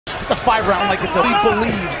It's a 5-round like it's a. He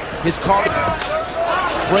believes his car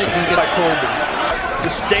breaking by Colby.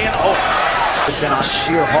 Just staying. Oh, it's on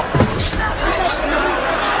sheer heart.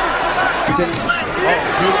 It's in. Oh,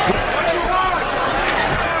 beautiful.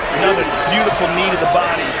 Another beautiful knee to the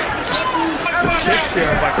body. The kicks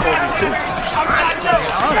there by Colby too.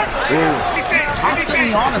 He's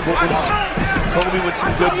constantly on him. Colby with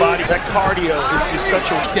some good body. That cardio is just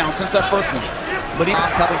such a down since that first one. But he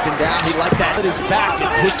Covington down. He liked that. His back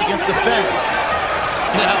get pushed against the fence.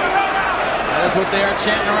 You know, that's what they are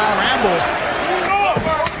chanting around Ramble.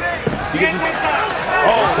 Because it's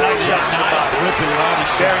nice shot to the body. Ripping Roddy.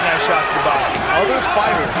 Very nice shot to the body. Other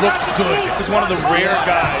fighter looked good. He's one of the rare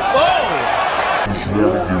guys. He's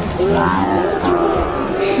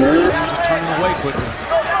just turning away quickly.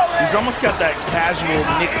 He's almost got that casual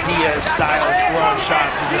Nick Diaz style of throwing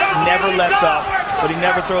shots. He just never lets up, but he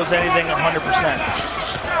never throws anything 100%.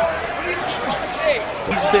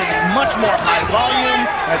 He's been much more high volume.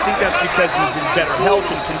 I think that's because he's in better health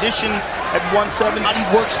and condition at 170. Body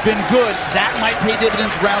work's been good. That might pay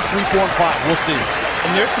dividends rounds 3, 4, and 5. We'll see.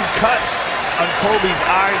 And there's some cuts on Colby's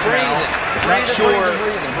eyes now. Not sure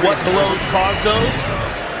what blows caused those.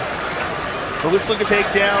 But let's look at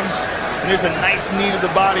takedown. And there's a nice knee to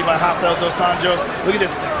the body by Rafael dos Anjos. Look at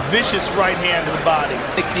this vicious right hand to the body.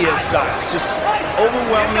 Nick Diaz style. Just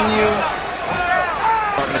overwhelming you.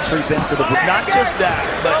 Creep in for the Not just that,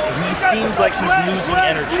 but he seems like he's losing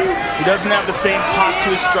energy. He doesn't have the same pop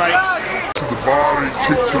to his strikes. To the body,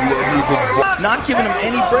 kick to the leg. Not giving him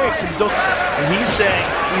any breaks. And he's saying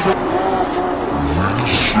he's a...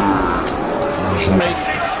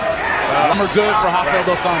 Number good for Rafael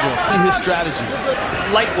dos Anjos. His strategy.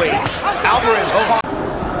 Lightweight. Alvarez.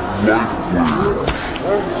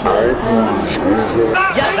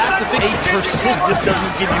 Yeah, that's the thing. He persists. Just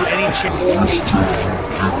doesn't give you any chance.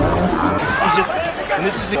 He's just, and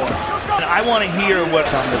this is, and I want to hear what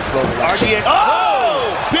RDA.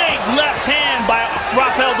 Oh, big left hand by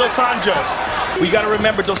Rafael dos Anjos. We got to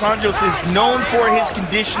remember, dos Anjos is known for his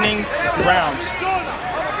conditioning rounds.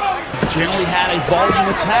 He's generally had a volume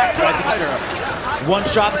attack by the fighter. One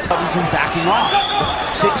shot that's Covington backing off.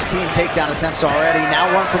 16 takedown attempts already. Now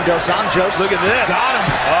one from dos Anjos. Look at this. Got him.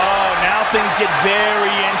 Oh, now things get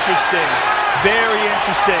very interesting. Very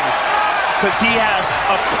interesting. Because he has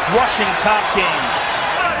a crushing top game.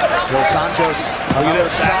 Dos Anjos, another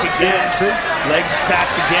shot entry. Legs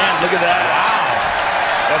attached again. Look at that.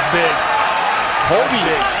 Wow. That's big. Colby,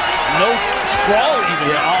 no sprawl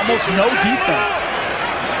even. Yeah. Almost no defense.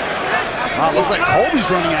 Wow, looks like Colby's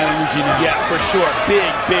running out of energy now. Yeah, for sure. Big,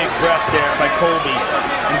 big breath there by Colby.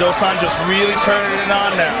 And dos Anjos really turning it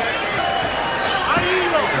on now.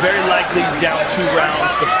 Very likely he's down 2 rounds.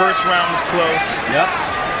 The first round was close. Yep.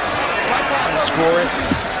 And score it.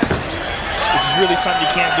 Which is really something you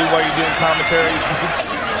can't do while you're doing commentary.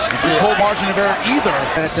 Full margin of error either.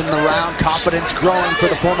 Minutes in the round, confidence growing for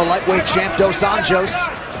the former lightweight champ dos Anjos.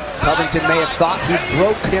 Covington may have thought he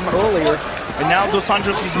broke him earlier. And now dos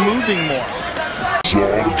Anjos is moving more.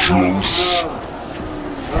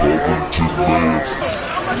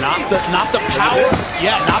 Not the power.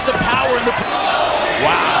 Yeah, not the power in the.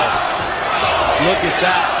 Wow. Look at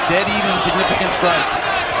that. Dead even significant strikes.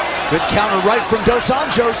 Good counter right from dos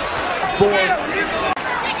Anjos.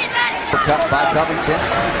 Cut by Covington.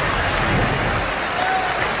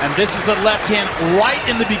 And this is a left hand right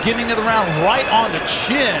in the beginning of the round, right on the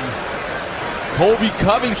chin. Colby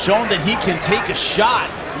Covington showing that he can take a shot.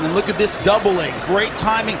 And then look at this double leg. Great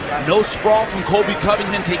timing. No sprawl from Colby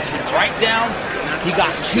Covington. Takes him right down. He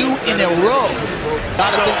got 2 in a row.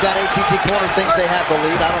 Gotta think that ATT corner thinks they have the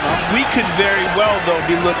lead. I don't know. We could very well, though,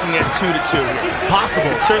 be looking at 2-2.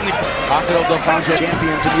 Possible. Certainly. Rafael dos Anjos.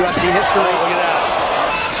 Champions in UFC history. Look at that.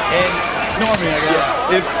 And normally, I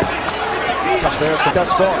guess. If such there for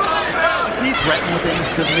thus far. He threatened with any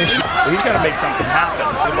submission. He's got to make something happen.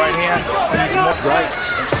 The right hand. And he's more right.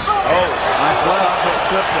 Oh, nice left. Just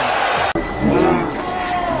clipped him.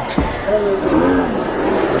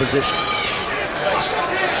 Position.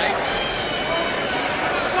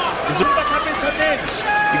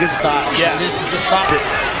 Because stop. Yeah, this is the stop.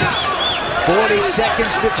 40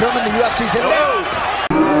 seconds to determine the UFC's in.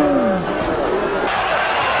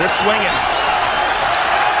 They're swinging.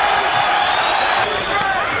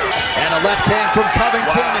 And a left hand from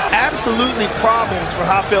Covington. Wow. Absolutely problems for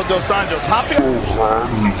Rafael dos Anjos.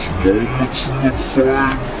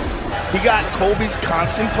 He got Colby's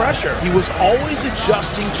constant pressure. He was always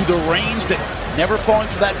adjusting to the range, that never falling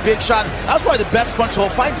for that big shot. That was probably the best punch of the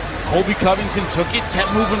whole fight. Colby Covington took it,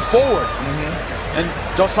 kept moving forward. And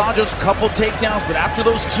dos Anjos, couple takedowns, but after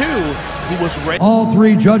those 2, he was ready. All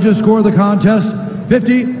 3 judges score the contest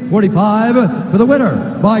 50-45 for the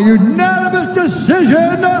winner by unanimous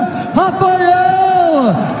decision,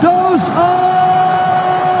 Rafael dos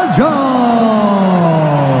Anjos.